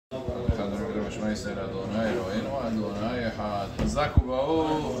Yisrael Adonai Eloheinu Adonai Echad. Chazak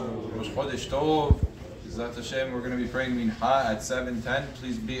u'Baruch. Rosh Chodesh Tov. B'ezrat Hashem, we're going to be praying Mincha at 7:10.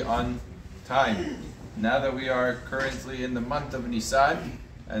 Please be on time. Now that we are currently in the month of Nisan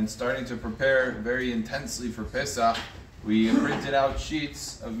and starting to prepare very intensely for Pesach, we printed out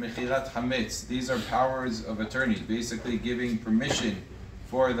sheets of Mechilat Chametz. These are powers of attorney, basically giving permission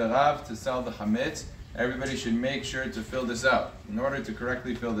for the Rav to sell the Chametz. Everybody should make sure to fill this out. In order to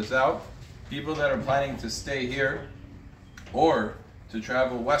correctly fill this out, people that are planning to stay here or to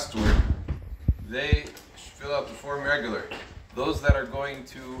travel westward, they should fill out the form regular. Those that are going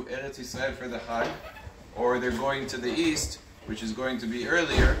to Eretz Yisrael for the Chag, or they're going to the east, which is going to be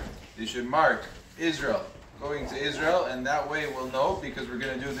earlier, they should mark Israel, going to Israel, and that way we'll know, because we're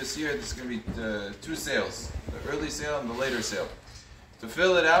going to do this year, this is going to be two sales, the early sale and the later sale. To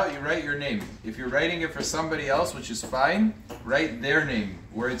fill it out, you write your name. If you're writing it for somebody else, which is fine, write their name.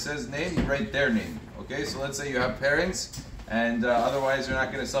 Where it says name, you write their name. Okay, so let's say you have parents, and otherwise they're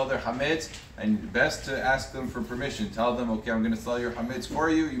not going to sell their Chametz, and best to ask them for permission. Tell them, okay, I'm going to sell your Chametz for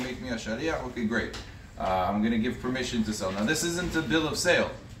you, you make me a shaliach, okay, great. I'm going to give permission to sell. Now this isn't a bill of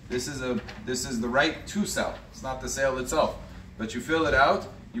sale. This is the right to sell. It's not the sale itself. But you fill it out,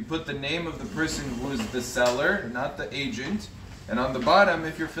 you put the name of the person who is the seller, not the agent. And on the bottom,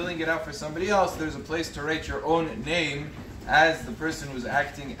 if you're filling it out for somebody else, there's a place to write your own name as the person who's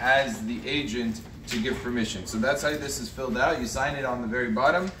acting as the agent to give permission. So that's how this is filled out. You sign it on the very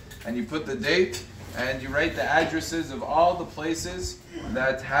bottom, and you put the date, and you write the addresses of all the places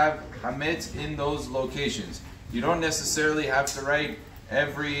that have Chametz in those locations. You don't necessarily have to write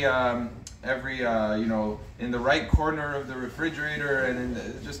every you know, in the right corner of the refrigerator,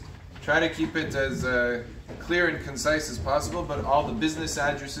 and just try to keep it as clear and concise as possible, but all the business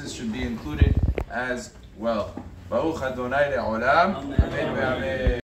addresses should be included as well. Baruch Adonai le'olam. Amen.